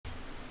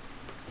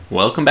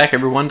Welcome back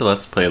everyone to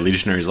Let's Play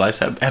Legionary's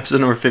Life, episode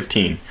number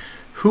 15.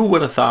 Who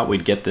would have thought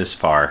we'd get this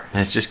far?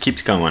 And it just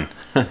keeps going.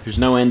 There's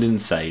no end in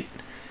sight.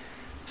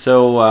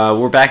 So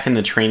we're back in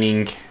the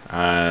training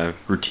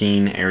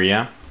routine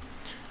area.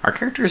 Our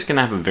character is going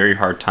to have a very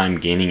hard time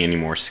gaining any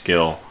more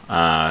skill.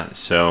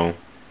 So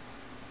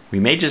we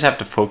may just have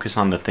to focus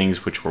on the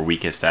things which we're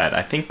weakest at.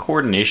 I think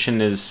coordination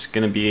is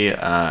going to be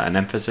an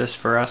emphasis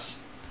for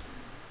us.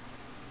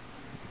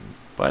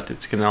 But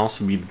it's going to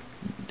also be...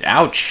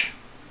 Ouch!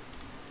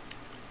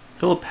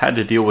 Philip had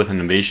to deal with an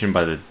invasion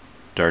by the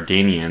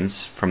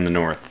Dardanians from the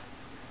north.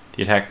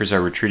 The attackers are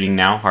retreating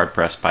now,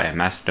 hard-pressed by a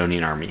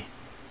Macedonian army.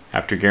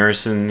 After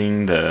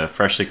garrisoning the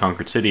freshly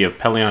conquered city of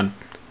Pelion,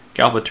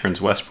 Galba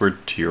turns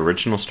westward to your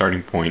original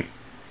starting point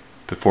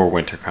before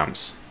winter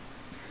comes.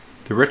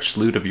 The rich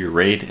loot of your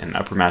raid in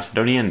Upper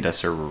Macedonia and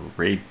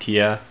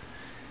Desaratia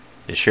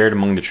is shared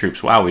among the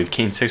troops. Wow, we've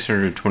gained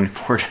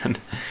 624. We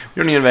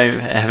don't even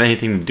have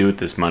anything to do with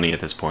this money at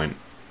this point.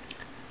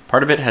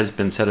 Part of it has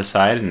been set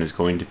aside and is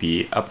going to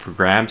be up for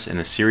grabs in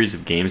a series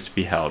of games to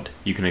be held.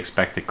 You can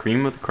expect the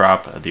cream of the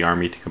crop of the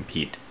army to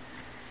compete.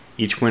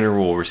 Each winner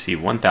will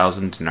receive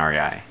 1,000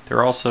 denarii. There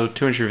are also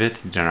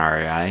 250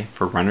 denarii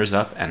for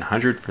runners-up and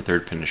 100 for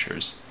third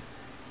finishers.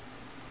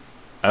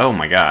 Oh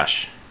my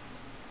gosh.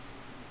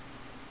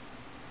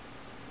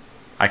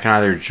 I can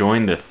either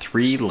join the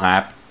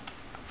 3-lap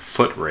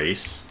foot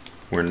race.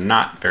 We're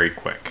not very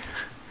quick.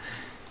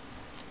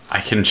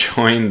 I can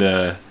join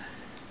the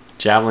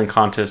javelin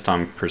contest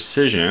on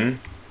precision.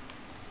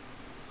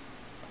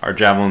 Our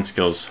javelin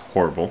skill's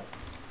horrible.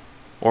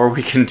 Or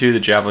we can do the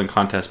javelin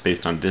contest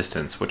based on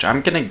distance, which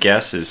I'm gonna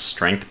guess is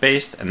strength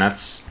based, and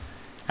that's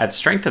at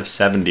strength of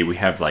 70 we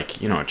have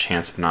like, a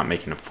chance of not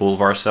making a fool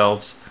of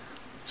ourselves.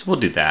 So we'll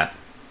do that.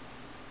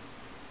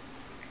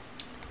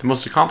 The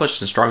most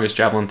accomplished and strongest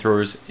javelin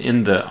throwers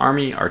in the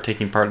army are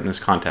taking part in this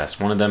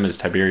contest. One of them is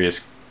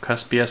Tiberius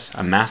Cuspius,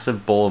 a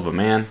massive bull of a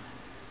man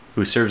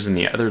who serves in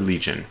the other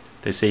legion.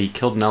 They say he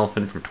killed an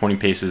elephant from 20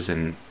 paces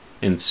in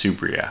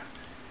Subria.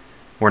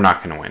 We're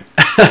not going to win.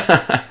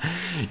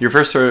 Your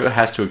first throw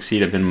has to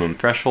exceed a minimum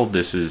threshold.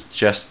 This is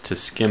just to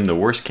skim the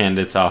worst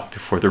candidates off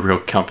before the real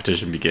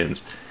competition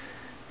begins.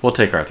 We'll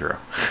take our throw.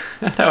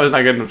 That was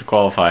not good enough to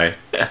qualify.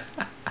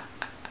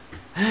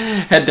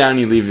 Head down,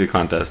 you leave the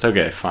contest.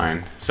 Okay,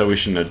 fine. So we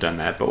shouldn't have done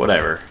that, but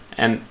whatever.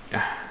 And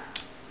the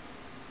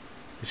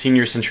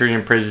senior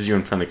centurion praises you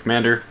in front of the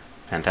commander.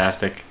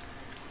 Fantastic.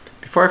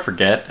 Before I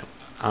forget...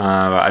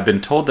 I've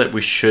been told that we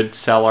should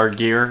sell our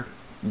gear.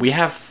 We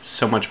have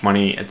so much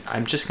money.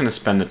 I'm just going to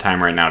spend the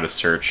time right now to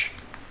search.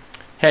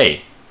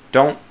 Hey,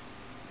 don't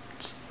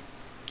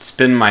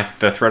spin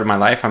the thread of my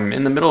life. I'm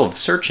in the middle of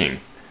searching.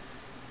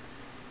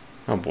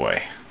 Oh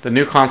boy. The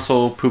new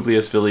consul,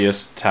 Publius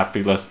Villius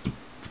Tapulus,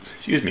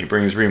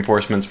 brings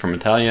reinforcements from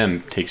Italia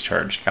and takes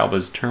charge.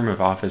 Galba's term of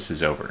office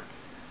is over.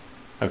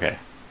 Okay,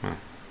 well,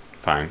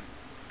 fine.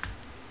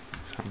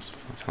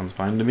 Sounds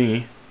fine to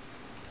me.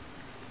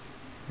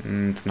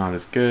 It's not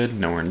as good,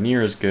 nowhere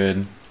near as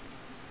good.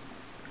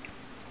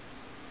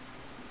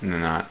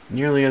 Not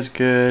nearly as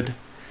good.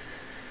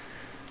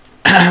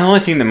 The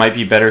only thing that might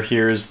be better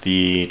here is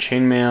the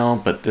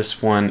chainmail, but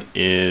this one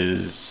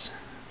is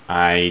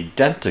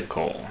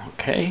identical.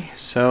 Okay,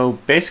 so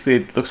basically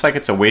it looks like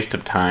it's a waste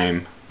of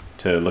time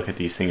to look at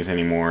these things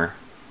anymore.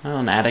 Oh,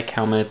 an Attic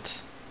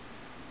helmet.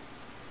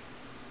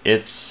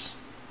 It's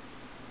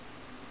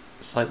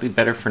slightly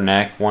better for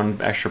neck, 1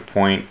 extra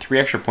point, 3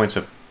 extra points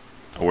of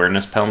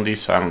awareness penalties,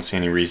 so I don't see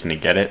any reason to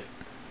get it.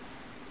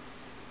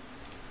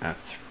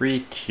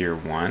 3 tier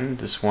 1.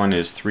 This one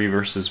is 3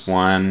 versus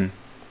 1,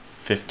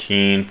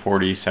 15,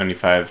 40,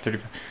 75,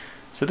 35.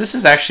 So this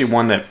is actually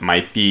one that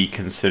might be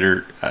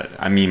considered,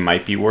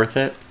 might be worth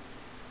it.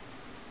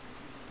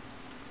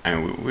 I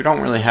mean, we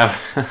don't really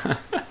have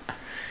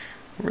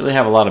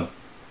a lot of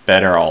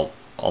better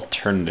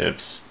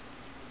alternatives.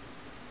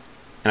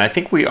 And I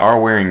think we are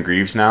wearing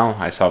greaves now.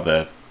 I saw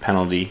the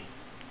penalty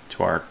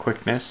to our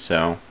quickness,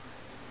 so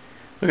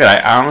look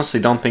at, I honestly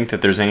don't think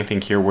that there's anything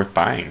here worth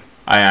buying.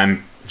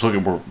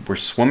 We're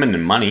swimming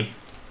in money.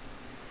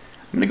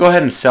 I'm gonna go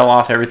ahead and sell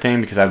off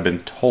everything because I've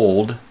been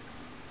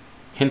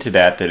hinted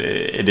at that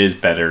it is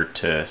better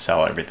to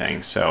sell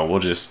everything. So we'll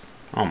just,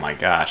 oh my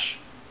gosh.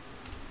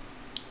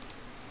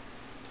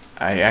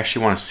 I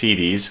actually want to see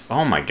these.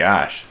 Oh my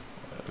gosh.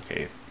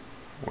 Okay,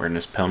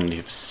 awareness penalty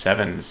of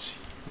 7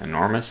 is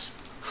enormous.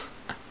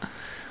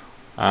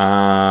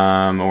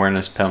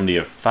 Awareness penalty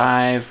of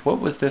 5.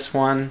 What was this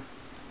one?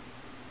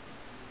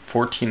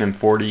 14 and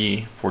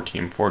 40,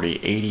 14 and 40,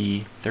 80,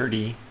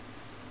 30.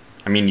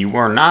 I mean, you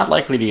are not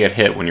likely to get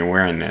hit when you're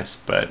wearing this,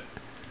 but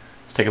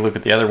let's take a look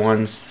at the other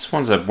ones. This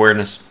one's a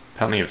awareness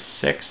penalty of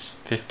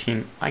 6,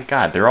 15. My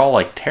god, they're all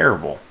like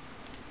terrible.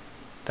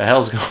 What the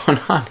hell's going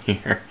on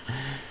here?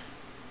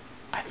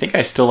 I think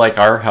I still like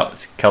our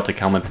Celtic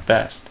helmet the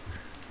best.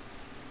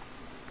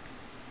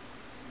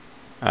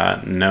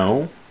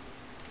 No.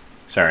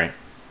 Sorry.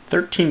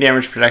 13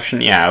 damage protection.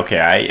 Yeah,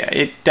 okay.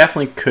 It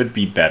definitely could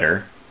be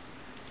better.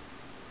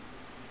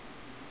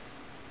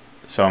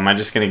 So am I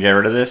just going to get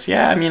rid of this?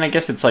 Yeah, I mean, I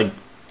guess it's like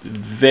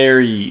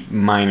very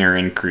minor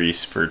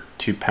increase for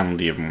 2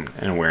 penalty of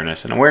an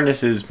awareness. And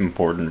awareness is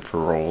important for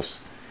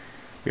rolls.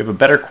 We have a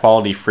better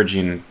quality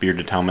Phrygian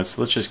bearded helmet,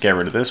 so let's just get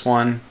rid of this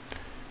one.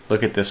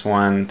 Look at this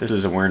one. This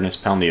is awareness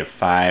penalty of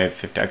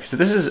 550. Okay, so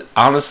this is,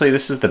 honestly,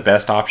 this is the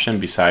best option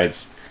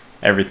besides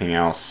everything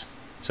else.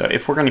 So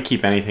if we're going to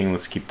keep anything,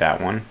 let's keep that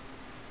one.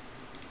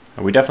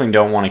 We definitely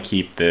don't want to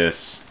keep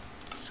this.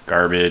 This is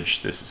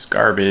garbage. This is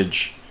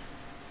garbage.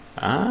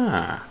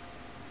 Ah.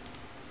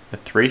 The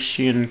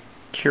Thracian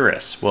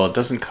cuirass. Well, it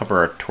doesn't cover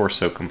our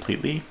torso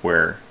completely,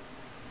 where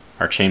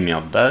our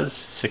chainmail does.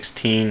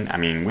 16. I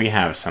mean, we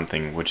have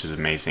something which is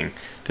amazing.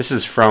 This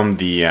is from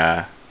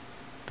the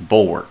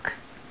bulwark.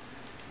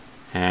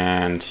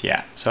 And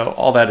yeah, so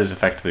all that is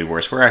effectively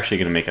worse. We're actually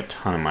going to make a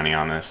ton of money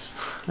on this.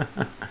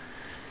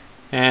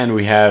 And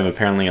we have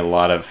apparently a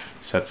lot of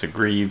sets of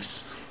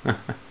greaves.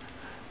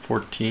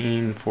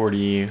 14,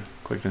 40,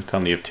 quickness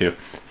penalty of 2.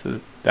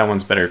 So that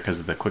one's better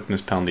because the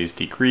quickness penalty is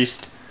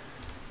decreased.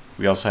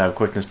 We also have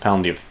quickness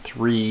penalty of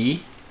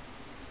 3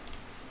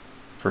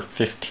 for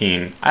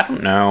 15. I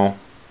don't know.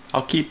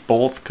 I'll keep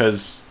both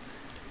because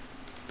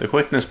the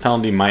quickness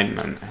penalty might...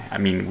 I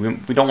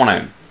mean, we don't want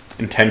to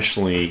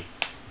intentionally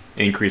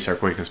increase our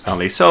quickness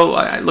penalty. So,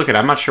 look,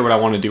 I'm not sure what I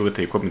want to do with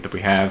the equipment that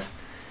we have,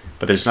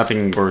 but there's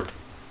nothing worth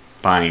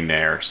buying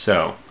there.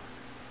 So,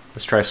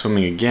 let's try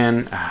swimming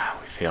again.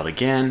 We failed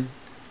again.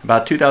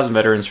 About 2,000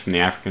 veterans from the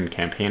African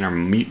campaign are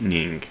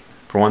mutinying.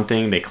 For one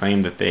thing, they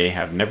claim that they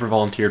have never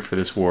volunteered for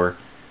this war,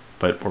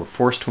 but were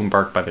forced to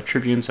embark by the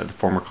tribunes of the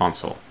former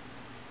consul.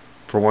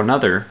 For one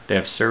other, they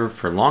have served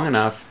for long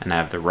enough and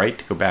have the right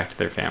to go back to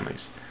their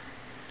families.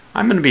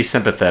 I'm going to be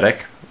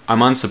sympathetic. I'm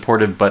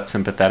unsupportive but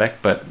sympathetic,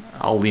 but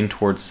I'll lean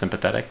towards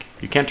sympathetic.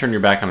 You can't turn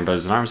your back on our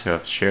brothers in arms who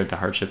have shared the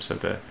hardships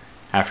of the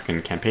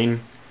African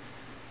campaign.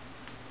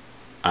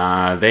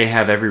 They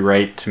have every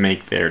right to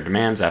make their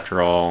demands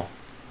after all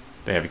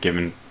they have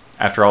given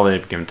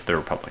to the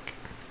Republic.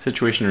 The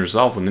situation is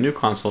resolved when the new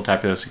consul,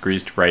 Tapulus,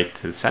 agrees to write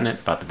to the Senate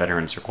about the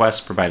veterans'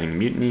 request, providing the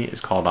mutiny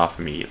is called off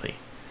immediately.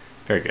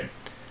 Very good.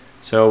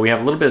 So we have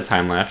a little bit of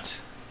time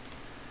left.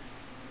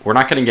 We're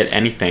not going to get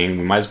anything.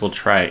 We might as well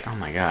try... Oh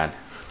my god.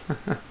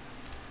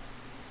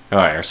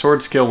 Alright, our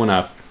sword skill went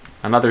up.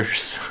 Another...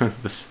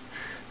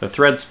 the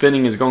thread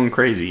spinning is going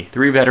crazy.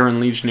 3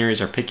 veteran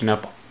legionaries are picking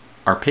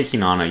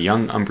on a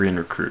young Umbrian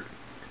recruit.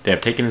 They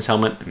have taken his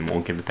helmet and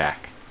won't give it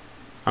back.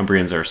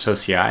 Umbrians are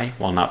socii.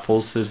 While not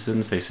full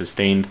citizens, they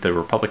sustained the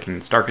Republic in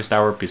its darkest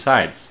hour.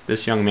 Besides,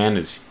 this young man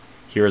is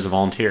here as a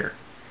volunteer.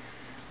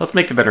 Let's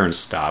make the veterans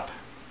stop.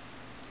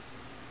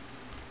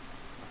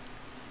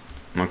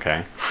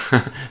 Okay.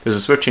 There's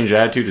a swift change of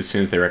attitude as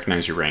soon as they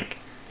recognize your rank.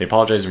 They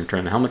apologize and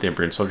return the helmet. The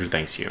Umbrian soldier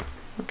thanks you.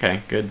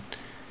 Okay, good.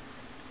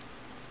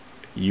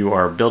 You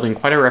are building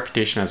quite a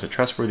reputation as a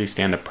trustworthy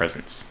stand-up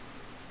presence.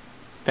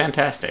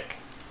 Fantastic.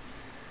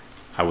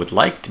 I would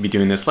like to be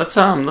doing this. Let's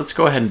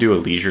go ahead and do a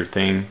leisure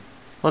thing.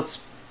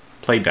 Let's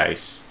play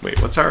dice. Wait,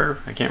 what's our...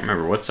 I can't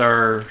remember. What's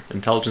our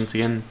intelligence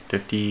again?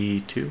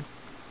 52?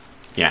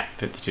 Yeah,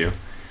 52.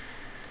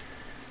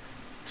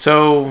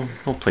 So,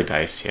 we'll play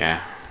dice,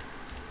 yeah.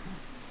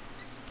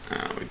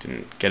 We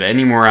didn't get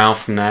any morale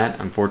from that,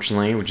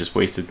 unfortunately. We just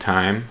wasted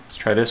time. Let's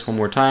try this one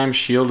more time.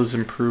 Shield has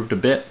improved a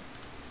bit.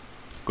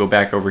 Go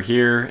back over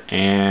here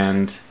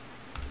and...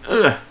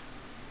 Ugh!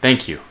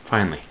 Thank you,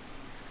 finally.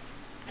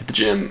 Hit the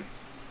gym.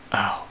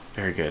 Oh,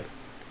 very good.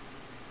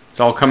 It's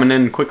all coming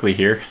in quickly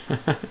here.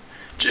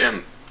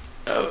 Gym!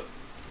 Oh.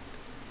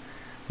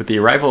 With the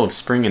arrival of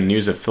spring and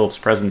news of Philip's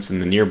presence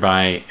in the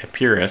nearby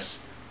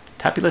Epirus,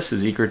 Tapulus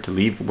is eager to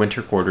leave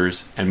winter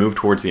quarters and move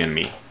towards the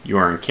enemy. You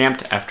are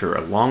encamped after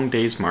a long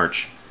day's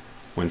march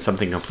when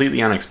something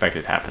completely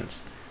unexpected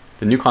happens.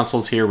 The new consul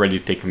is here ready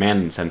to take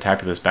command and send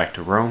Tapulus back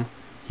to Rome.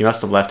 He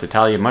must have left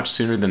Italia much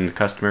sooner than the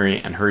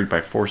customary and hurried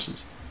by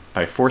forced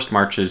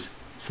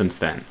marches since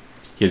then.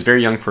 He is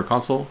very young for a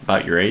consul,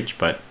 about your age,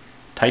 but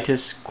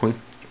Titus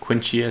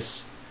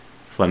Quintius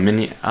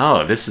Flamininus...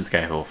 Oh, this is the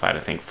guy who will fight, I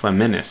think.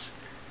 Flamininus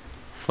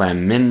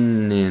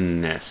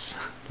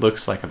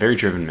looks like a very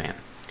driven man.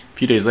 A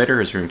few days later,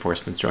 his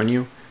reinforcements join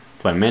you.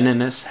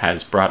 Flamininus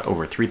has brought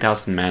over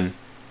 3,000 men,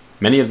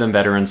 many of them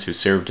veterans who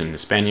served in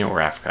Hispania or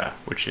Africa,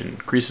 which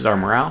increases our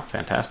morale.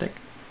 Fantastic.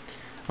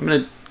 I'm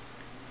going to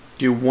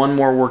do one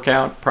more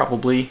workout,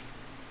 probably.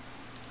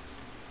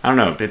 I don't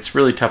know. It's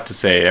really tough to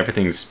say.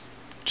 Everything's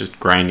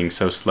just grinding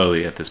so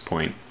slowly at this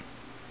point.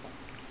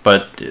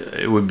 But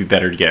it would be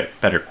better to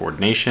get better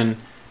coordination,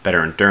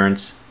 better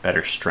endurance,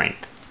 better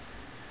strength.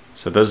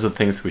 So those are the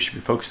things that we should be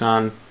focused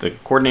on. The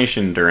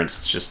coordination, endurance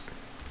is just,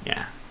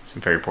 yeah, it's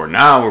very important.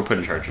 Oh, we're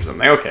putting charge or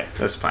something. Okay,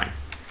 that's fine.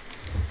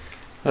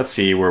 Let's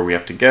see where we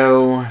have to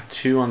go.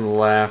 2 on the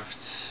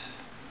left.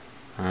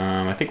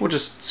 I think we'll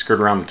just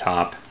skirt around the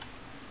top.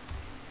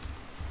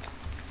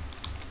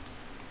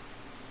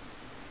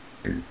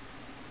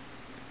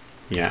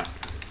 Yeah.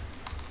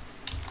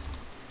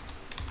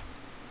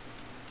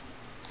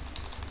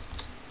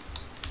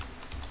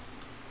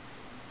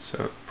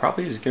 So it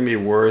probably is going to be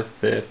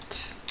worth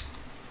it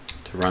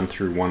to to run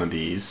through one of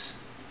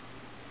these.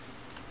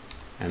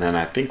 And then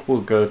I think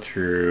we'll go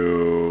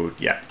through,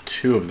 yeah,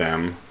 2 of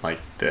them like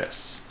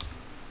this.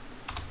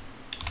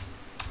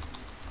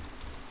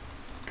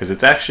 Because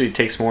it actually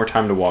takes more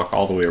time to walk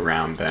all the way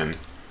around than...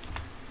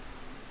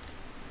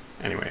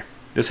 Anyway,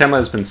 this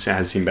hamlet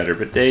has seen better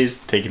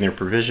days, taking their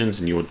provisions,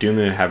 and you will doom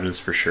the inhabitants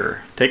for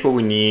sure. Take what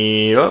we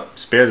need. Oh,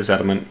 spare the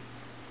settlement.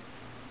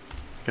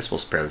 I guess we'll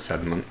spare the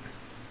settlement.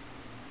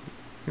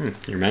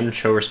 Your men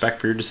show respect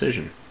for your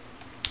decision.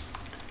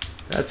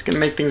 That's going to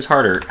make things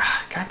harder.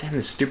 God damn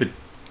this stupid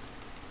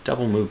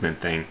double movement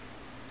thing.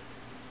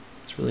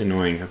 It's really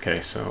annoying.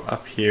 Okay, so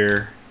up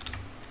here.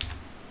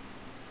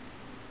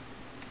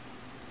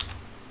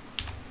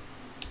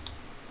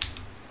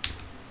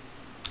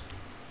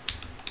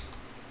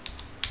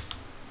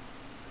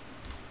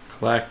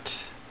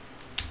 Collect.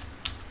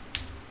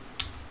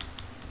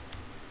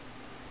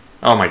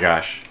 Oh my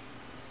gosh.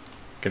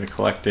 Gonna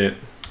collect it.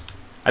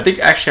 I think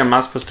actually I'm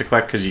not supposed to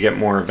collect because you get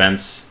more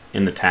events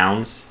in the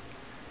towns.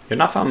 You have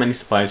not found many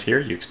supplies here.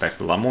 You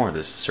expect a lot more.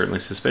 This is certainly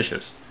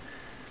suspicious.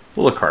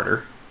 We'll look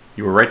harder.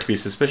 You were right to be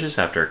suspicious.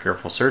 After a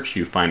careful search,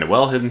 you find a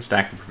well-hidden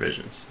stack of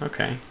provisions.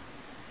 Okay.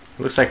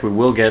 It looks like we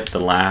will get the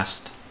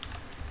last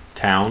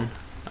town.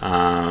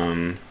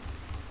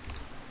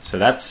 So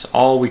that's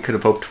all we could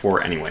have hoped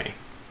for anyway.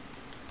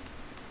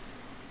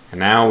 And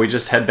now we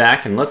just head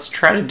back and let's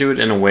try to do it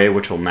in a way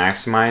which will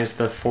maximize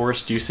the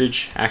forest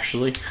usage,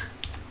 actually.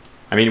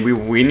 I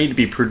mean, we need to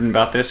be prudent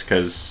about this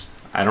because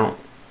I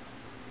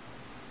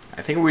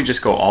think if we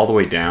just go all the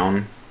way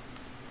down,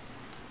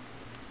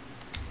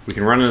 we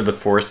can run into the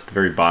forest at the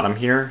very bottom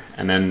here,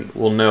 and then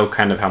we'll know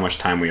kind of how much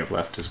time we have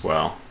left as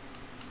well.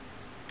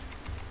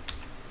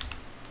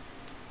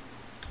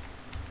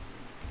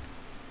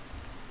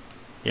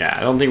 Yeah, I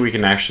don't think we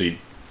can actually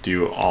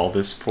do all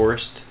this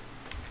forest.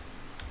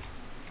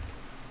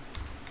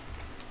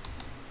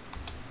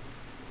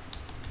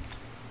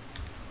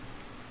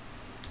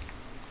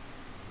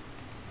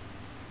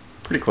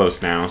 Pretty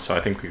close now, so I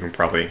think we can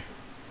probably...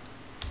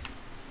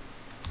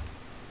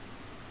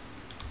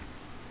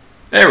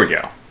 There we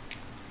go.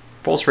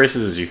 Pulse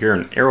races as you hear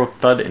an arrow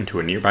thud into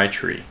a nearby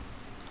tree.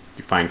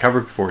 You find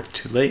cover before it's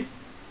too late.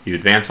 You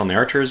advance on the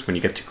archers. When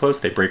you get too close,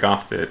 they break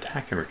off the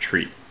attack and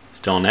retreat.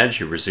 Still on edge,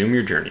 you resume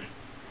your journey.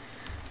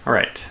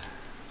 Alright,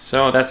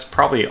 so that's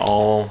probably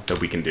all that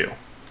we can do.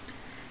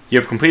 You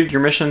have completed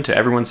your mission to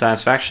everyone's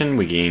satisfaction.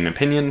 We gain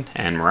opinion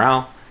and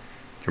morale.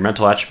 Your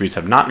mental attributes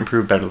have not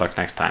improved. Better luck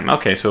next time.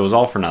 Okay, so it was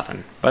all for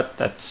nothing. But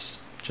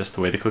that's just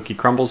the way the cookie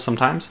crumbles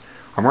sometimes.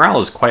 Our morale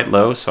is quite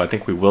low, so I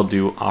think we will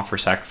do offer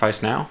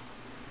sacrifice now.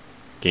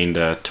 Gained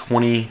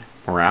 20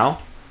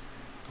 morale,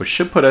 which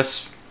should put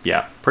us,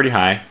 yeah, pretty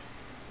high.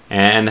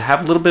 And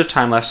have a little bit of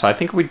time left, so I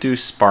think we do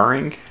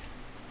sparring.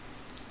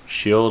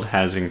 Shield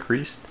has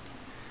increased.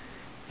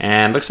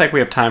 And looks like we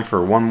have time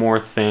for one more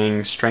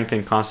thing. Strength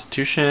and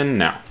Constitution?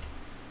 No.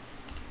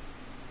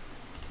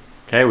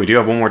 Okay, we do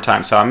have one more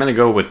time, so I'm going to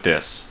go with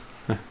this.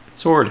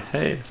 Sword,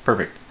 hey, that's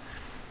perfect.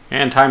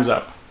 And time's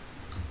up.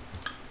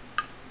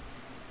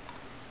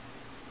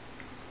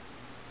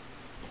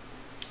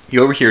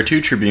 You overhear 2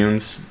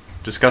 tribunes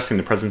discussing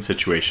the present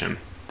situation.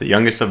 The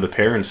youngest of the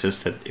pair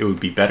insists that it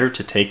would be better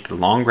to take the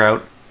long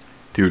route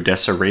through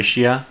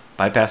Dessaratia,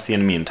 bypass the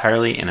enemy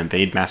entirely, and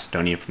invade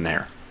Macedonia from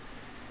there.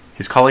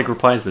 His colleague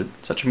replies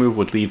that such a move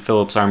would leave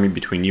Philip's army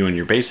between you and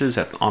your bases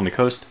on the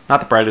coast, not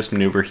the brightest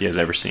maneuver he has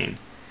ever seen.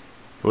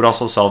 It would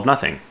also solve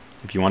nothing.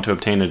 If you want to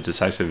obtain a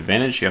decisive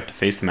advantage, you have to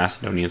face the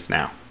Macedonians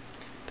now.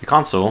 The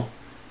consul,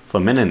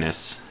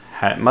 Flamininus,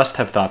 must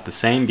have thought the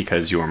same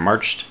because you are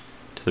marched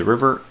to the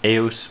river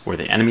Eos, where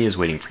the enemy is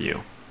waiting for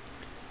you.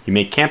 You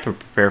make camp and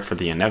prepare for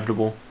the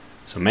inevitable.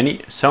 So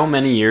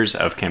many years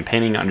of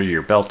campaigning under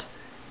your belt,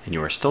 and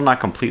you are still not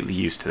completely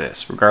used to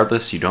this.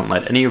 Regardless, you don't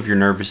let any of your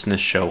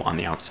nervousness show on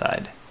the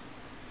outside.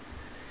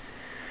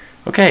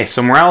 Okay,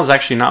 so morale is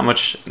actually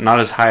not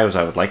as high as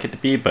I would like it to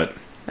be, but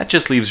that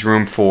just leaves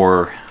room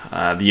for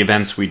the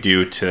events we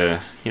do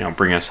to,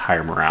 bring us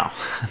higher morale.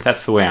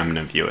 That's the way I'm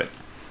going to view it.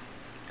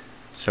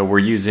 So we're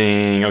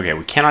using, okay,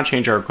 we cannot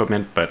change our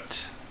equipment,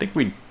 but I think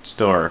we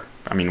still are,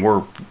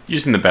 we're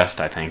using the best,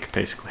 I think,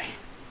 basically.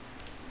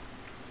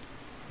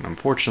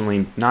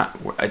 Unfortunately,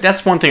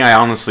 that's one thing I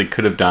honestly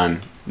could have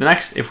done.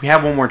 If we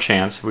have one more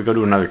chance, if we go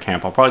to another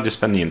camp, I'll probably just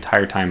spend the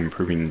entire time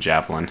improving the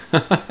javelin.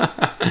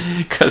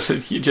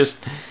 Because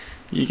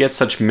you get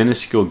such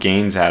minuscule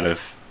gains out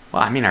of,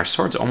 well, our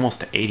sword's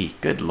almost to 80,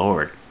 good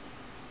lord.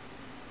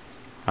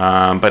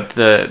 But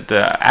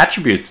the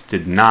attributes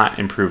did not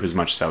improve as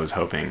much as I was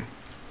hoping.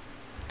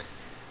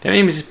 The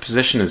enemy's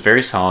position is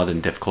very solid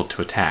and difficult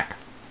to attack.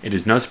 It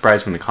is no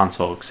surprise when the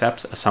consul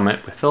accepts a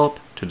summit with Philip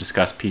to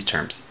discuss peace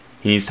terms.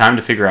 He needs time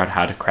to figure out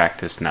how to crack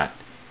this nut.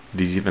 It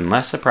is even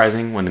less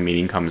surprising when the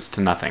meeting comes to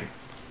nothing.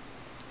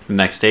 The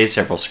next day,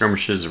 several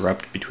skirmishes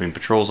erupt between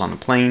patrols on the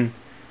plain,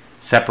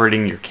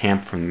 separating your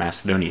camp from the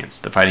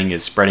Macedonians. The fighting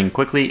is spreading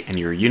quickly, and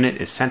your unit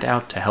is sent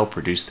out to help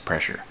reduce the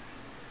pressure.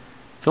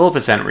 Philip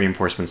has sent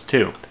reinforcements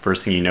too. The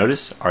first thing you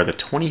notice are the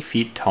 20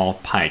 feet tall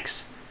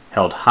pikes,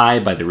 held high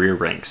by the rear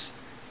ranks.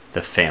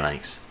 The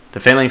Phalanx. The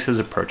Phalanx is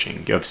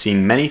approaching. You have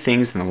seen many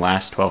things in the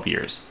last 12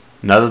 years.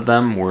 None of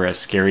them were as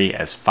scary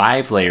as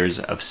 5 layers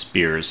of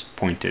spear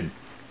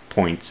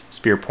points,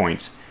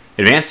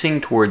 advancing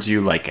towards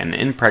you like an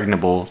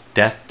impregnable,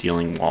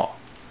 death-dealing wall.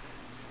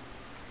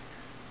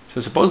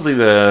 So supposedly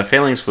the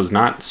Phalanx was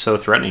not so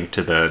threatening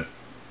to the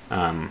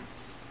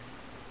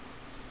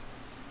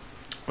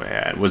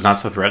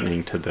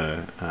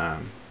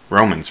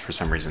Romans for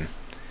some reason.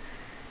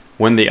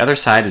 When the other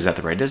side is at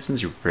the right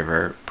distance, you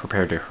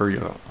prepare to hurl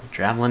your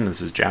javelin.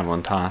 This is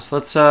javelin toss.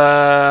 We're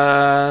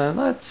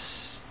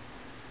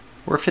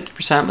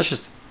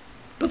 50%.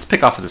 Let's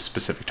pick off at a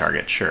specific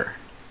target, sure.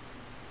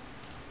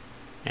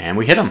 And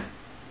we hit him.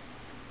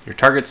 Your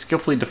target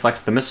skillfully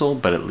deflects the missile,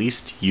 but at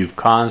least you've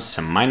caused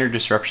some minor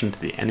disruption to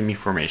the enemy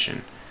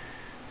formation.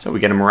 So we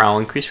get a morale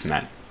increase from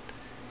that.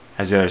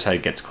 As the other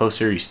side gets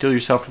closer, you steel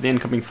yourself for the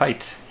incoming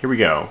fight. Here we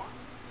go.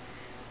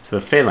 So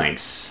the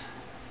Phalanx.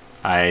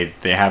 They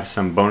have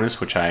some bonus,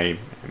 which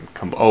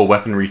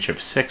weapon reach of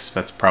 6.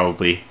 That's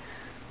probably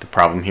the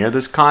problem here.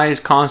 This guy's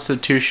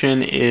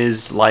constitution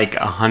is like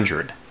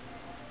 100.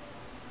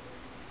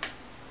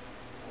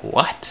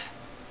 What?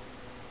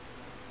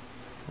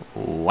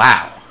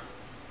 Wow.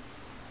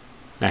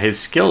 Now his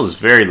skill is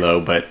very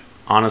low, but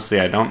honestly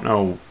I don't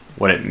know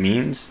what it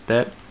means.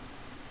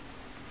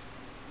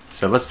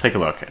 So let's take a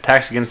look.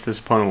 Attacks against this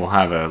opponent will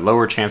have a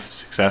lower chance of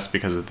success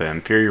because of the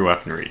inferior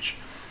weapon reach.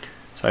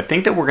 So I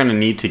think that we're going to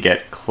need to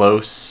get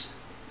close.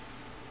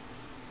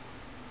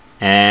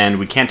 And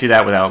we can't do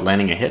that without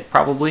landing a hit,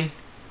 probably.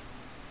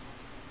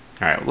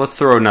 Alright, let's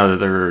throw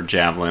another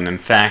javelin. In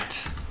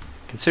fact,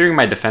 considering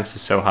my defense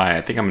is so high,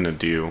 I think I'm going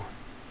to do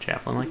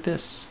javelin like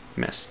this.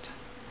 Missed.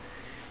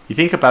 You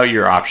think about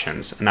your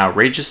options. An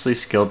outrageously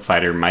skilled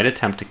fighter might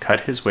attempt to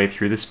cut his way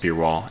through the spear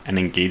wall and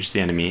engage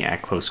the enemy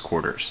at close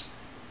quarters.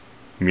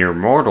 Mere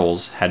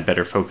mortals had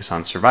better focus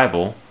on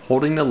survival,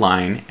 holding the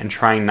line, and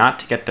trying not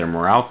to get their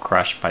morale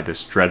crushed by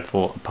this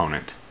dreadful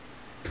opponent.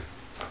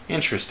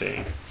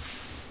 Interesting.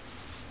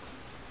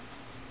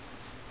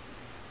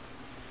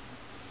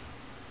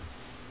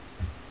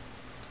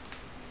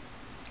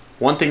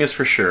 One thing is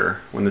for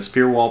sure, when the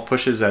spear wall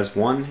pushes as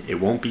one, it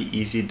won't be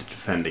easy to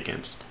defend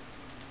against.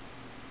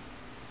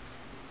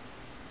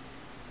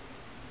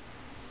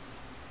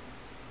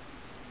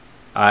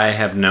 I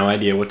have no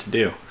idea what to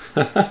do.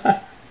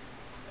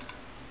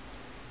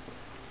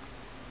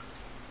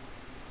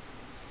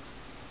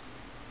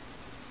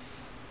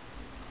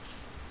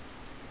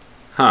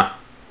 Huh.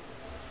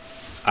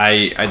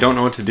 I don't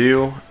know what to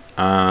do.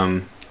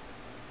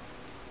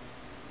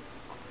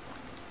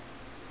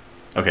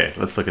 Okay,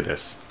 let's look at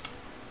this.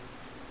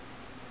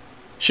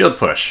 Shield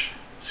push.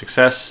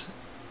 Success.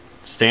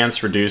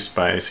 Stance reduced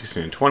by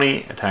 16 to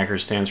 20. Attacker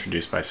stance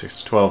reduced by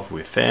 6 to 12.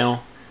 We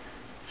fail.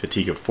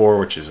 Fatigue of 4,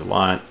 which is a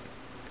lot.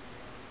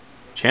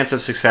 Chance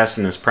of success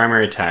in this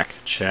primary attack.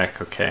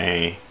 Check,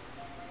 okay.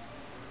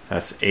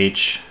 That's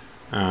H.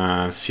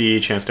 C,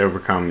 chance to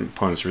overcome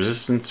opponent's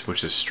resistance,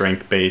 which is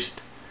strength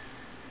based.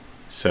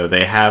 So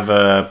they have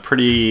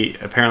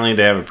apparently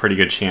they have a pretty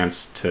good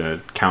chance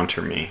to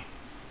counter me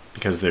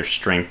because their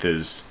strength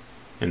is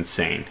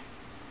insane.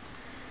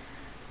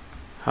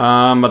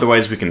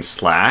 Otherwise we can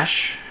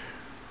slash,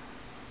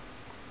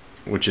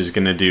 which is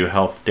going to do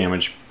health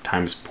damage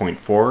times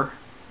 0.4.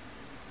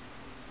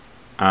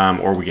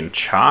 Or we can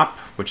chop,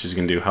 which is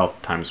going to do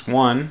health times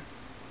 1.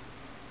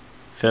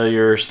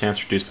 Failure,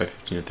 stance reduced by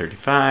 15 to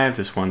 35.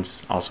 This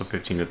one's also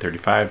 15 to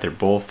 35. They're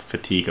both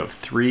fatigue of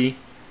 3.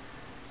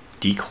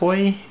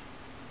 Decoy?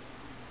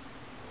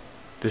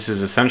 This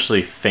is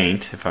essentially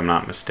feint, if I'm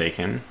not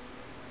mistaken.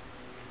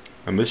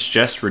 And this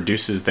just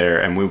reduces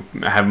and we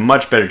have a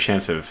much better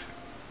chance of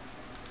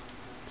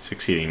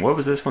succeeding. What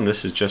was this one?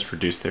 This is just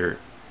reduced their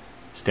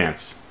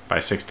stance by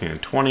 16 to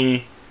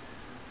 20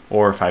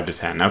 or 5 to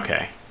 10.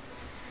 Okay.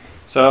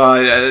 So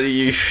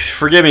you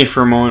forgive me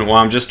for a moment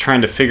while I'm just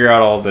trying to figure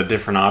out all the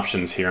different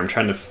options here. I'm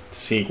trying to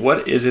see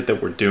what is it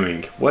that we're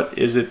doing.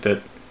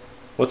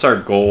 What's our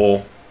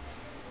goal?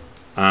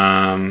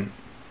 What's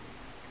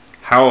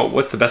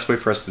the best way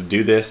for us to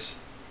do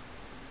this?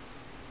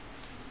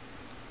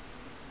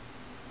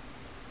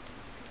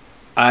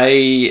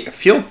 I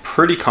feel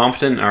pretty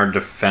confident in our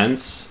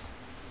defense.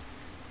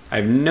 I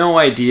have no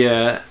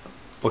idea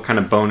what kind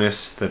of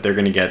bonus that they're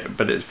going to get,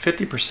 but at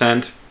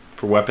 50%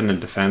 for weapon and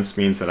defense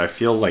means that I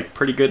feel like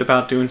pretty good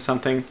about doing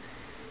something.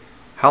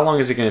 How long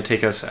is it going to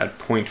take us at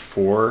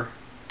 0.4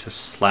 to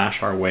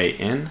slash our way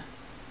in?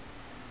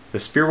 The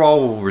spear wall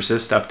will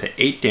resist up to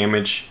 8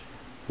 damage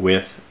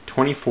with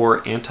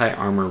 24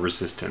 anti-armor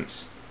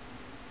resistance.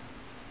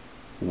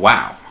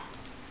 Wow.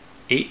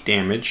 8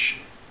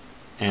 damage,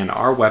 and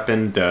our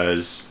weapon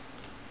does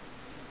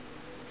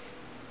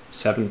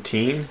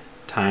 17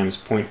 times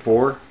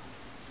 0.4.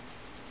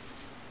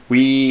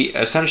 We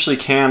essentially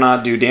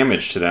cannot do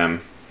damage to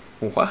them.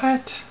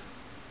 What?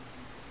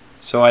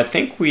 So I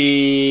think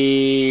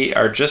we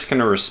are just going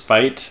to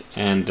respite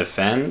and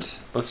defend.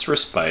 Let's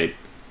respite.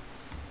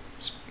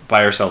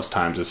 Buy ourselves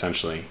times,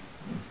 essentially.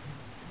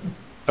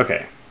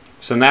 Okay.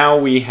 So now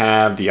we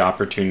have the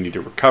opportunity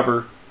to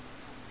recover.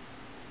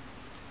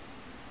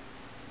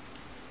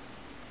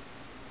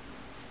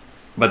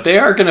 But they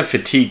are going to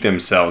fatigue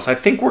themselves. I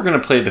think we're going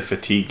to play the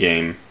fatigue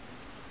game.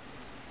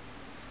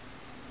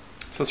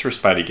 So let's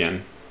respite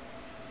again.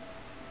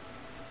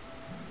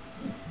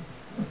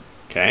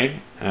 Okay,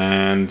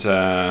 and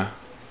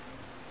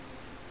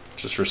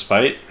just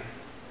respite.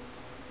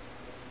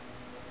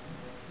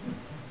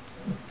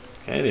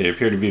 Okay, they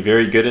appear to be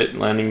very good at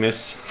landing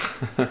this.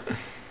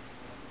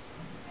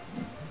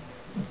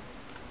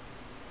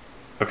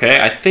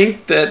 Okay, I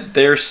think that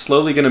they're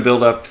slowly going to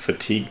build up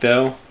fatigue,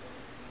 though.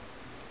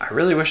 I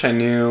really wish I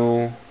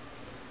knew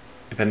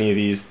if any of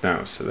these...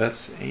 No, so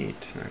that's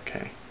 8.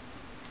 Okay.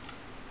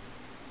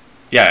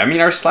 Yeah, I mean,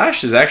 our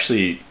slash is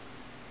actually...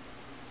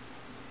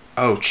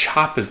 Oh,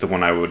 chop is the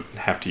one I would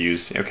have to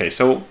use. Okay,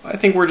 so I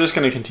think we're just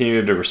going to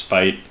continue to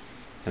respite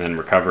and then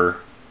recover.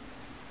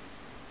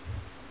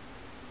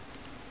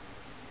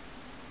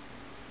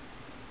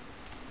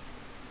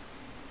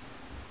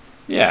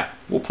 Yeah,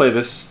 we'll play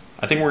this.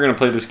 I think we're going to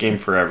play this game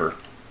forever.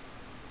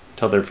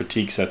 Until their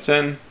fatigue sets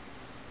in.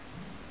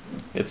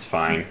 It's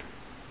fine.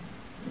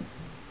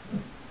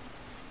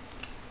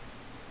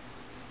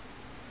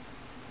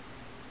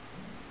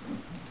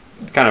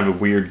 Kind of a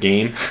weird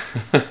game.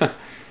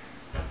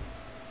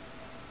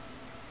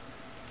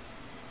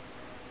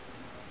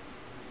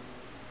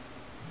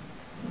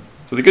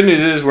 So the good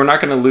news is we're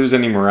not going to lose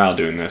any morale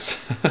doing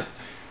this.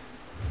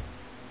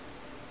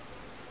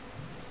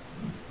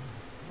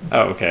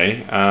 Oh,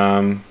 okay.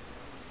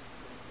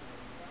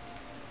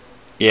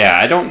 Yeah,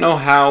 I don't know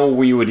how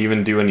we would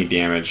even do any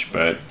damage,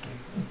 but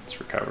let's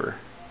recover.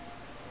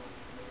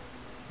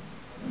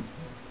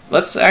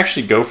 Let's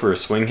actually go for a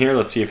swing here.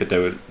 Let's see if it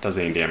does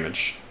any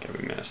damage. Okay,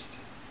 we missed.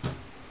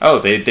 Oh,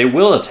 they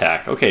will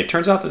attack. Okay, it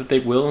turns out that they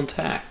will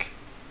attack.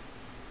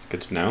 It's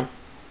good to know.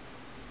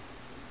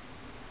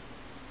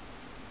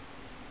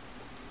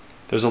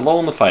 There's a lull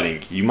in the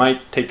fighting. You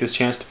might take this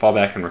chance to fall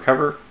back and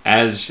recover.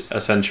 As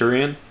a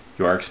centurion,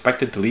 you are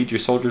expected to lead your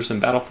soldiers in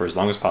battle for as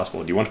long as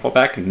possible. Do you want to fall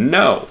back?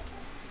 No!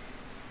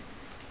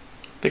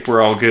 I think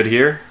we're all good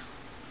here.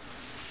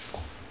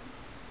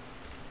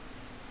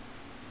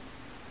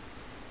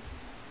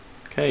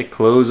 Okay,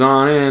 close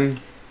on in.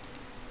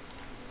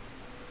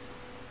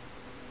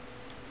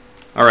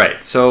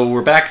 Alright, so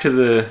we're back to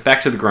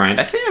the grind.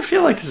 I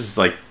feel like this is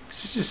like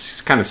it's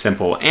just kind of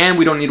simple, and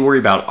we don't need to worry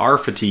about our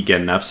fatigue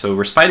getting up, so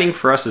respiting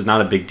for us is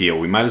not a big deal.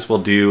 We might as well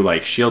do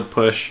like shield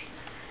push,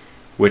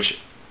 which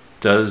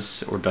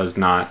does or does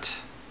not.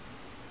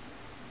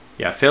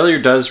 Yeah, failure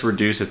does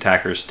reduce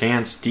attacker's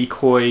stance.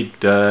 Decoy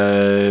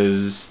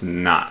does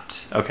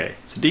not. Okay,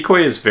 so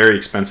decoy is very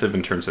expensive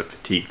in terms of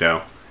fatigue,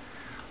 though.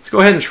 Let's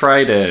go ahead and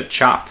try to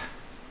chop.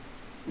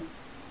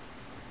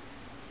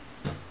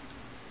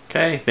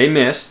 Okay, they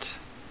missed.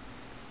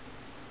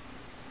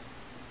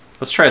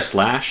 Let's try a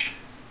slash.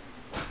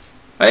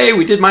 Hey,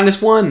 we did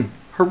 -1.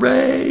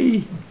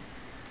 Hooray!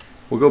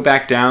 We'll go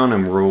back down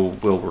and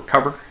we'll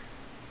recover.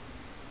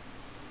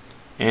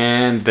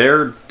 And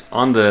they're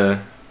on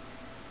the...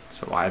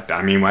 So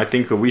I mean, I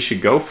think we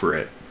should go for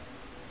it.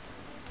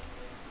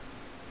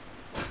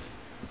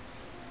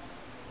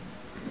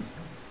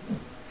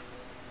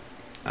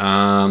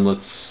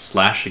 Let's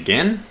slash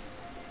again.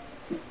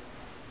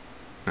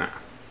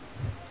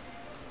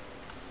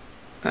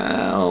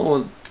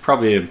 Well,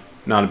 probably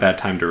not a bad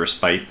time to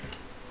respite.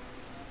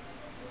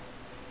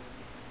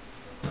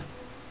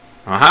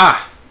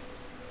 Aha!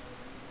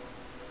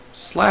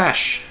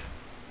 Slash.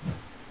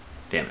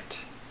 Damn it.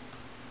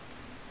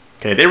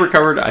 Okay, they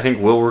recovered. I think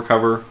we'll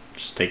recover.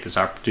 Just take this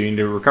opportunity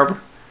to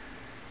recover.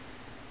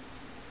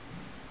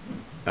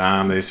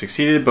 They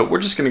succeeded, but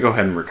we're just going to go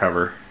ahead and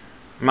recover.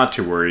 I'm not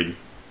too worried.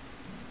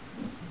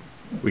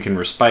 We can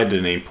respite at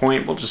any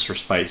point. We'll just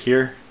respite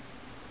here.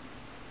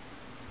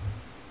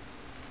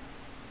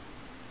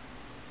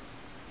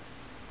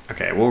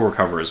 Okay, we'll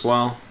recover as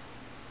well.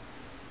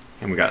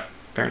 And we got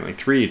apparently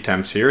 3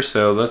 attempts here,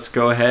 so let's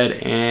go ahead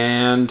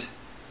and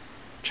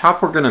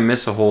chop. We're going to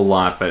miss a whole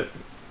lot, but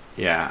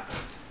yeah.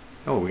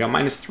 Oh, we got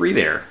 -3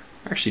 there.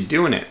 We're actually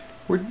doing it.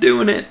 We're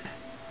doing it.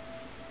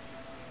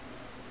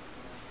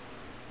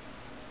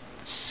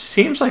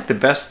 Seems like the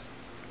best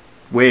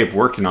way of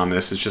working on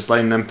this is just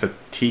letting them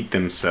fatigue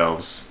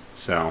themselves.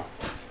 So,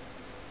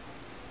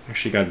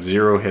 actually got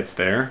 0 hits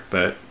there,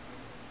 but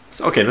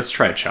it's okay. Let's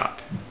try a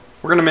chop.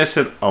 We're gonna miss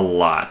it a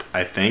lot,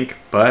 I think,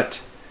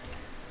 but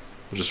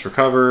we'll just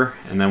recover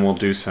and then we'll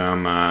do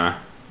some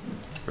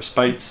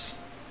respites.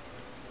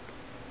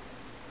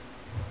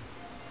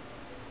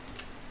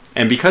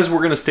 And because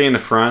we're gonna stay in the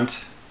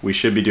front, we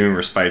should be doing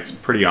respites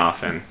pretty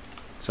often.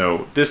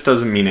 So this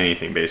doesn't mean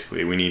anything,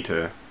 basically. We need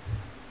to...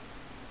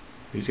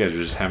 These guys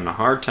are just having a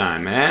hard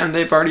time. And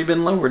they've already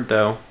been lowered,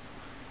 though.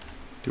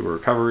 Do a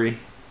recovery.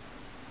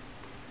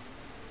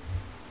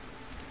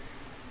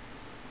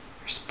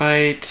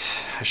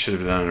 Respite. I should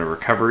have done a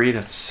recovery.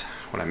 That's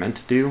what I meant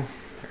to do.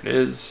 There it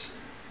is.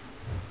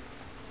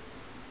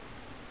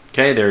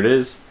 Okay, there it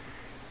is.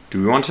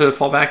 Do we want to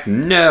fall back?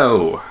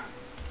 No!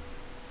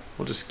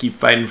 we'll just keep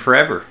fighting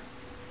forever.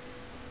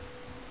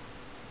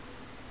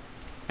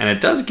 And it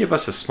does give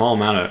us a small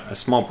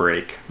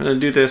break. I'm going to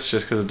do this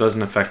just because it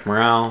doesn't affect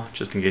morale,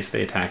 just in case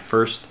they attack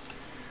first.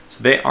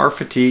 So they are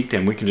fatigued,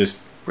 and we can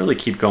just really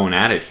keep going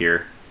at it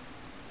here.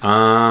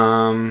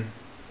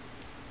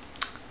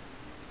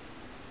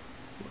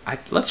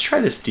 Let's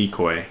try this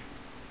decoy.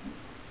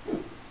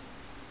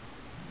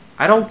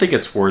 I don't think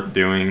it's worth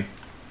doing.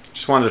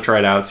 Just wanted to try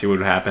it out, see what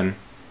would happen.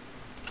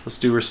 So let's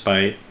do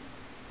respite.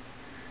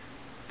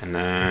 And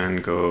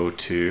then go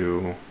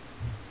to...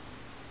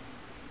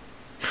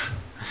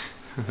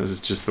 This is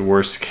just the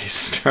worst case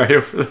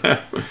scenario for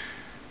them.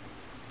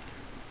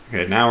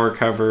 Okay, now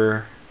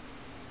recover.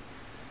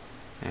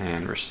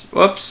 And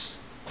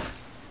whoops.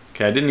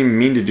 Okay, I didn't even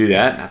mean to do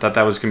that. I thought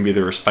that was going to be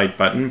the respite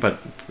button, but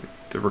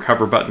the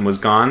recover button was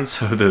gone,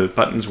 so the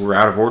buttons were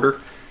out of order.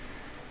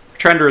 We're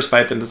trying to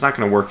respite them. It's not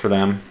going to work for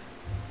them.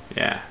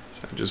 Yeah,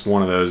 so just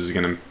one of those is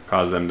going to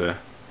cause them to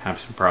have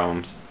some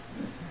problems.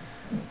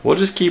 We'll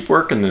just keep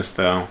working this,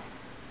 though.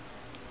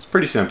 It's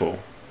pretty simple.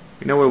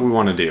 We know what we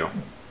want to do.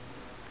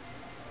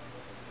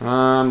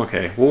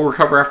 Okay, we'll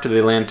recover after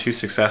they land 2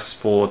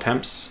 successful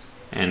attempts,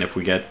 and if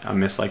we get a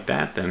miss like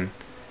that, then,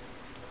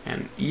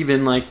 and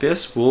even like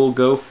this, we'll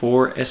go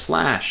for a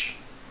slash.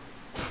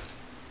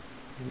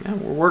 Yeah,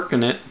 we're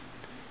working it.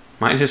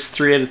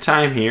 -3 at a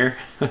time here.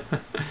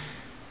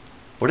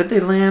 What did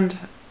they land?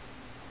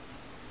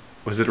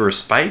 Was it a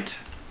respite?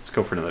 Let's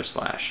go for another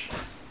slash.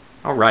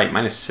 Alright,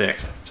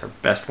 -6. That's our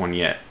best one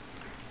yet.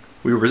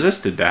 We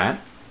resisted that.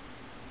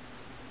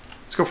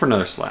 Let's go for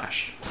another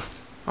slash.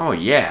 Oh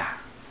yeah.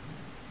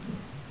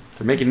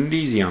 They're making it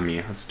easy on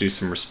me. Let's do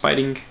some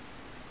respiting.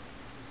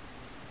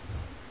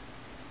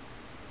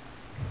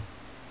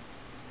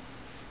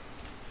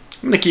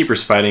 I'm going to keep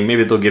respiting.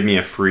 Maybe they'll give me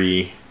a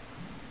free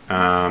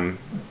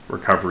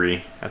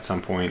recovery at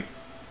some point.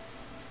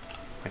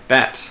 Like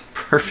that.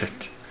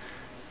 Perfect.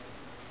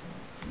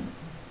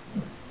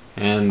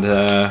 And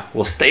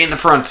we'll stay in the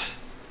front.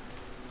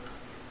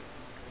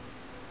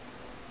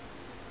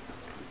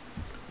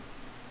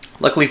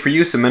 Luckily for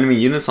you, some enemy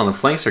units on the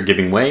flanks are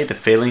giving way. The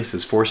phalanx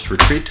is forced to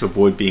retreat to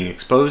avoid being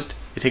exposed.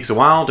 It takes a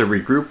while to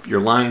regroup your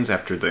lines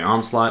after the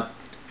onslaught.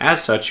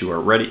 As such, you are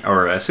ready,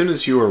 or as soon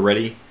as you are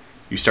ready,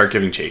 you start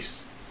giving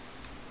chase.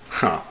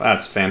 Oh,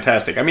 that's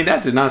fantastic. I mean,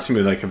 that did not seem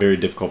like a very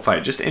difficult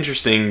fight. Just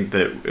interesting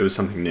that it was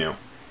something new.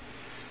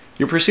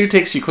 Your pursuit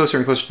takes you closer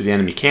and closer to the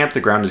enemy camp.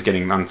 The ground is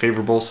getting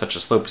unfavorable. Such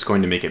a slope is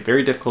going to make it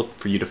very difficult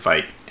for you to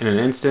fight. In an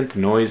instant, the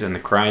noise and the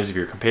cries of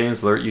your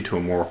companions alert you to a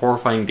more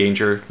horrifying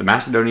danger. The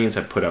Macedonians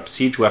have put up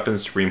siege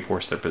weapons to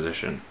reinforce their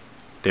position.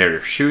 They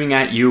are shooting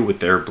at you with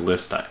their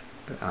ballistae.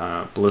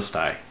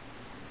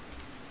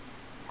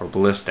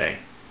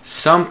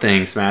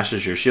 Something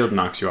smashes your shield and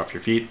knocks you off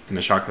your feet. In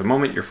the shock of the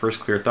moment, your first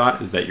clear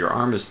thought is that your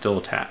arm is still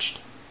attached.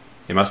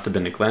 It must have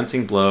been a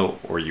glancing blow,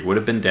 or you would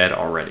have been dead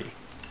already.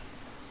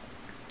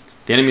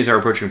 The enemies are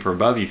approaching from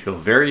above. You feel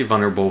very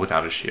vulnerable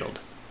without a shield.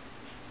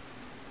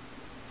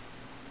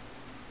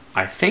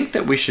 I think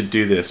that we should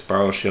do this.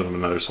 Borrow a shield of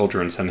another soldier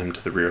and send him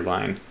to the rear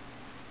line.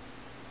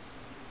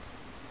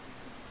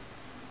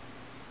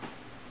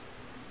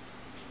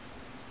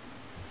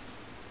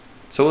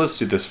 So let's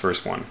do this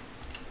first one.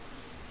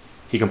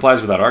 He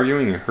complies without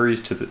arguing and hurries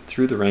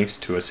through the ranks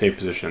to a safe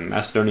position.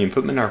 Macedonian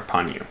footmen are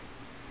upon you.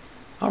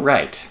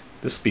 Alright,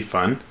 this will be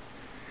fun.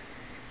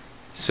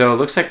 So it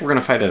looks like we're going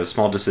to fight at a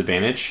small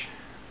disadvantage.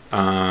 We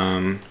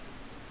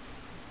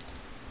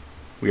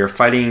are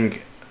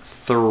fighting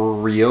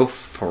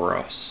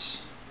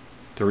Theriophorus.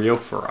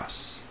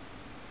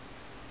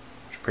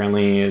 Which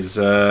apparently is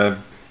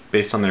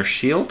based on their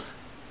shield.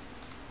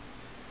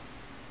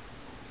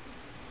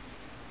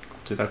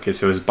 Okay,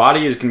 so his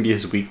body is going to be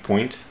his weak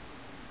point.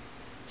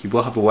 He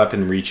will have a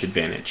weapon reach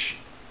advantage.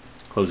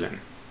 Close in.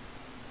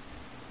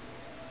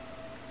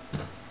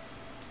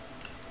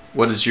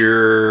 What is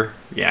your...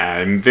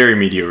 Yeah, very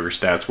mediocre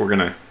stats.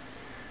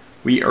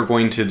 We are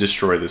going to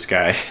destroy this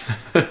guy.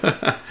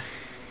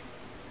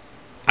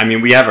 I mean,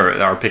 we have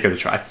our pick of the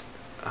try.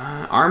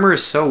 Armor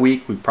is so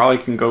weak, we probably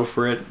can go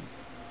for it.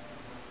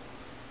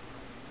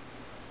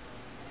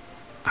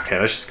 Okay,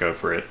 let's just go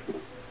for it.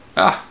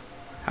 Ah,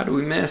 how do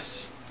we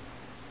miss?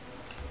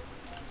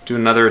 Let's do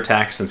another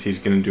attack since he's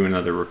going to do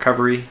another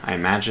recovery, I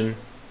imagine.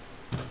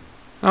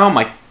 Oh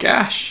my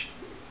gosh.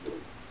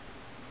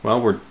 Well,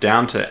 we're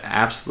down to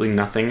absolutely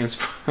nothing as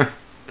far...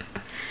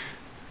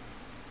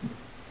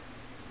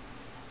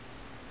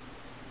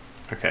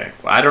 Okay,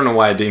 well, I don't know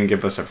why it didn't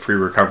give us a free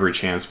recovery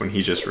chance when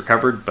he just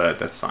recovered, but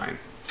that's fine.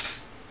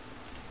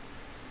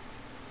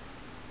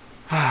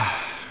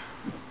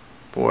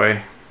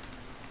 Boy.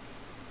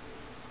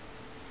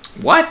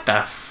 What the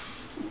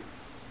f...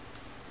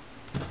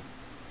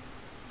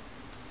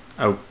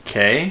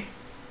 Okay.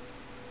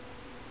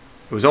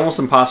 It was almost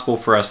impossible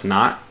for us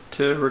not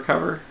to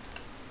recover.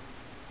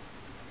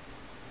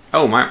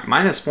 Oh,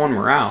 -1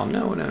 morale.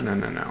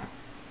 No.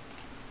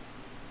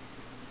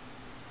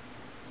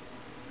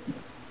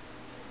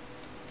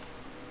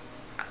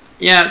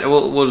 Yeah,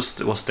 we'll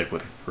stick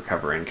with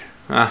recovering.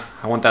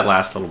 I want that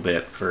last little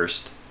bit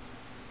first.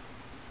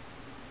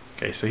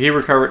 Okay, so he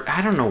recovered.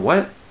 I don't know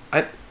what.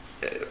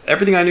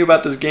 Everything I knew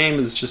about this game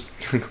is just...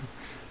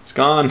 it's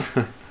gone.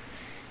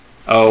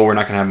 Oh, we're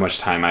not going to have much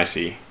time, I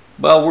see.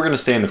 Well, we're going to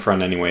stay in the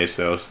front anyway,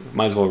 so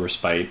might as well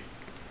respite.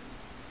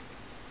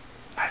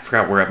 I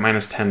forgot we're at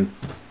 -10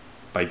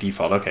 by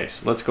default. Okay,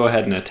 so let's go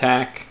ahead and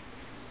attack.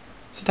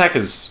 Let's attack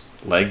his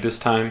leg this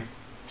time.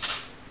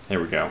 There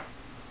we go.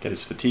 Get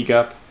his fatigue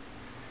up.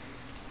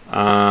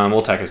 We'll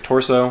attack his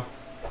torso.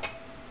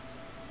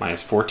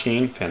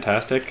 -14,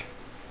 fantastic.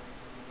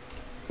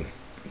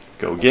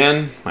 Go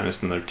again,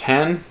 minus another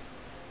 10.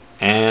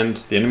 And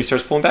the enemy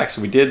starts pulling back,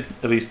 so we did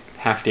at least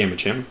half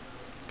damage him,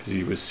 because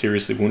he was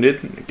seriously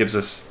wounded. It gives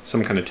us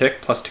some kind of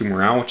tick, +2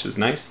 morale, which is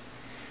nice.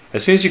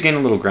 As soon as you gain a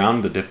little ground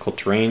in the difficult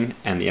terrain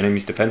and the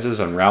enemy's defenses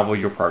unravel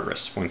your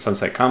progress. When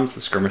sunset comes,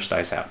 the skirmish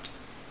dies out.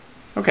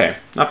 Okay,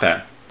 not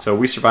bad. So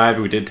we survived.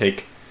 We did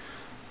take,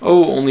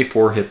 only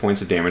 4 hit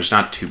points of damage.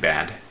 Not too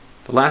bad.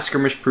 The last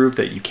skirmish proved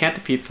that you can't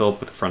defeat Philip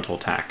with a frontal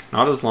attack,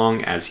 not as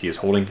long as he is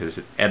holding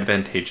his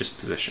advantageous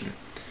position.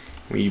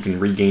 We even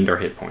regained our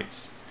hit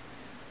points.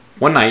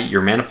 One night,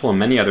 your maniple and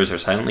many others are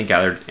silently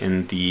gathered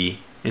in the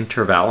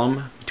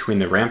intervallum between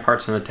the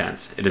ramparts and the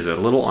tents. It is a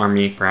little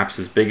army, perhaps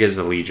as big as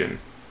a legion.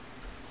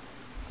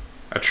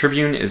 A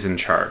tribune is in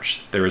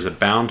charge. There is a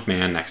bound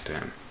man next to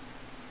him.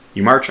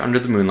 You march under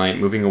the moonlight,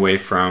 moving away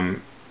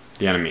from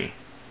the enemy,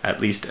 at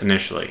least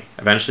initially.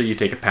 Eventually, you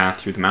take a path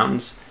through the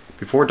mountains.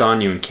 Before dawn,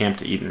 you encamp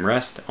to eat and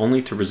rest,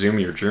 only to resume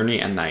your journey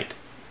at night.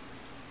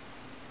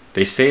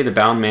 They say the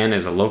bound man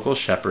is a local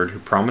shepherd who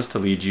promised to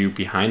lead you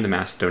behind the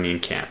Macedonian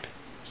camp.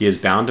 He is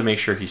bound to make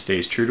sure he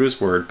stays true to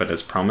his word, but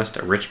has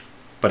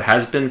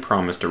been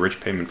promised a rich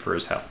payment for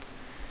his help.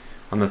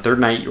 On the third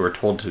night, you are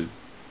told to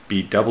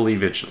be doubly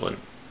vigilant.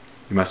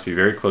 You must be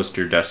very close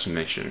to your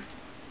destination.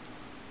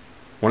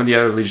 One of the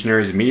other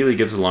legionaries immediately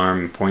gives alarm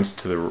and points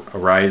to the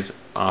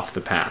rise off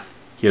the path.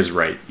 He is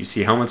right. You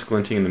see helmets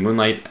glinting in the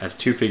moonlight as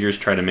 2 figures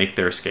try to make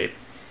their escape.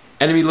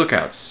 Enemy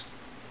lookouts.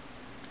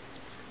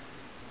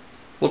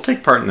 We'll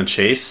take part in the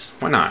chase.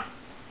 Why not?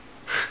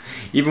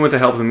 Even with the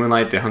help of the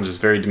moonlight, the hunt is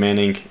very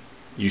demanding.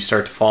 You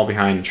start to fall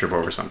behind and trip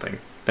over something.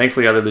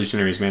 Thankfully, other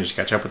legionaries manage to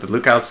catch up with the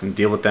lookouts and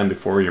deal with them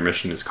before your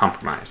mission is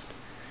compromised.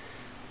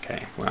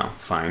 Okay, well,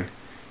 fine.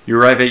 You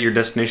arrive at your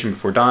destination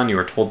before dawn. You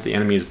are told the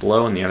enemy is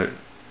below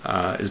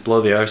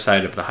the other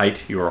side of the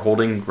height you are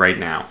holding right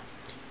now.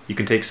 You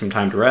can take some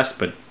time to rest,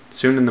 but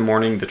soon in the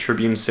morning the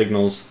tribune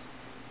signals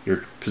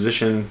your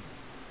position.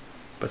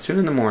 To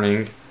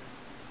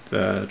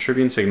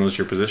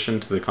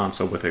the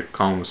console with a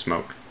column of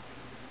smoke.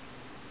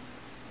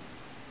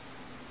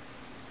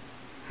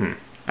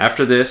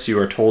 After this, you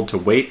are told to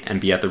wait and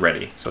be at the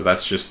ready. So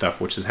that's just stuff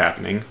which is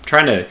happening.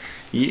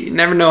 You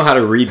never know how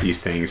to read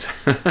these things.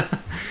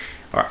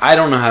 Or I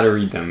don't know how to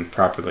read them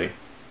properly.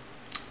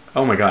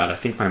 Oh my god, I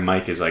think my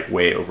mic is like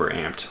way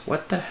overamped.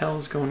 What the hell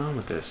is going on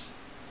with this?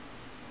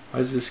 Why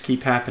does this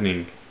keep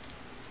happening?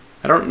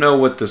 I don't know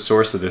what the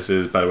source of this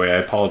is, by the way. I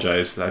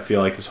apologize. I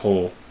feel like this is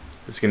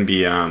going to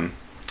be,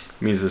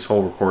 means this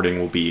whole recording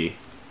will be...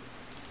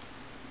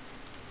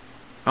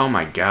 Oh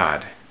my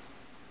god.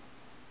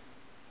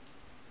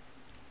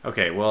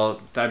 Okay,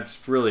 well, I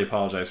really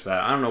apologize for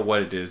that. I don't know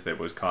what it is that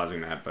was causing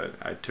that, but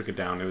I took it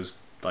down. It was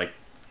like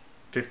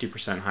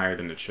 50% higher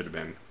than it should have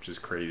been, which is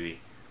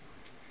crazy.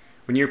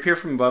 When you appear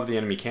from above the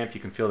enemy camp,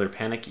 you can feel their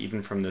panic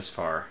even from this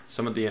far.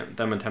 Some of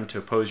them attempt to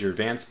oppose your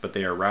advance, but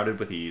they are routed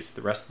with ease.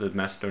 The rest of the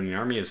Macedonian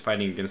army is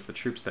fighting against the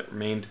troops that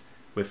remained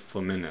with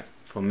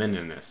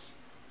Flamininus.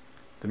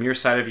 The mere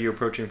sight of you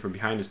approaching from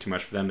behind is too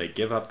much for them. They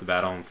give up the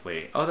battle and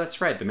flee. Oh, that's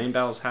right. The main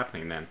battle is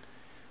happening then.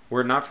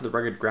 Were it not for the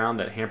rugged ground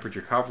that hampered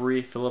your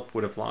cavalry, Philip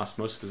would have lost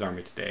most of his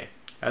army today.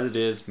 As it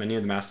is, many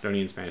of the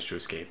Macedonians managed to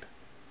escape,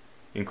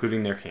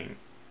 including their king.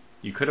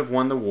 You could have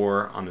won the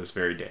war on this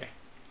very day.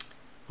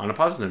 On a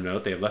positive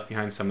note, they have left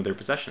behind some of their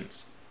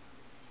possessions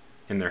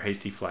in their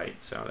hasty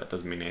flight, so that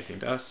doesn't mean anything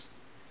to us.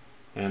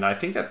 And I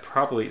think that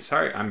probably...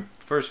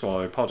 First of all,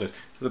 I apologize. So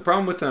the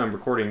problem with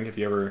recording, if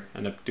you ever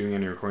end up doing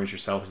any recordings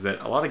yourself, is that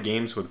a lot of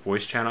games with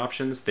voice chat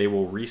options, they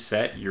will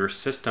reset your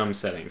system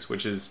settings,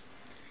 which is...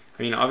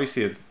 I mean,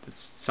 obviously,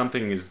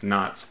 something is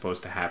not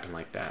supposed to happen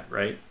like that,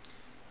 right?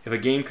 If a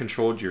game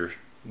controlled your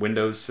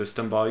Windows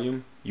system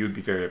volume, you would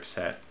be very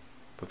upset.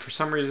 But for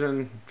some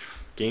reason,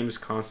 games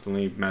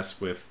constantly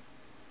mess with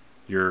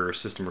your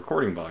system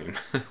recording volume,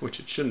 which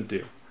it shouldn't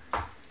do.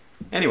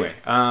 Anyway,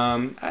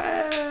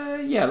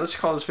 yeah, let's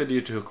call this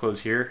video to a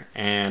close here,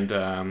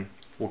 and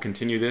we'll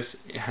continue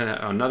this in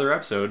another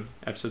episode,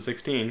 episode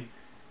 16,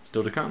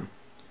 still to come.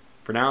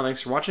 For now,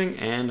 thanks for watching,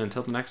 and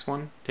until the next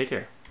one, take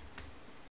care.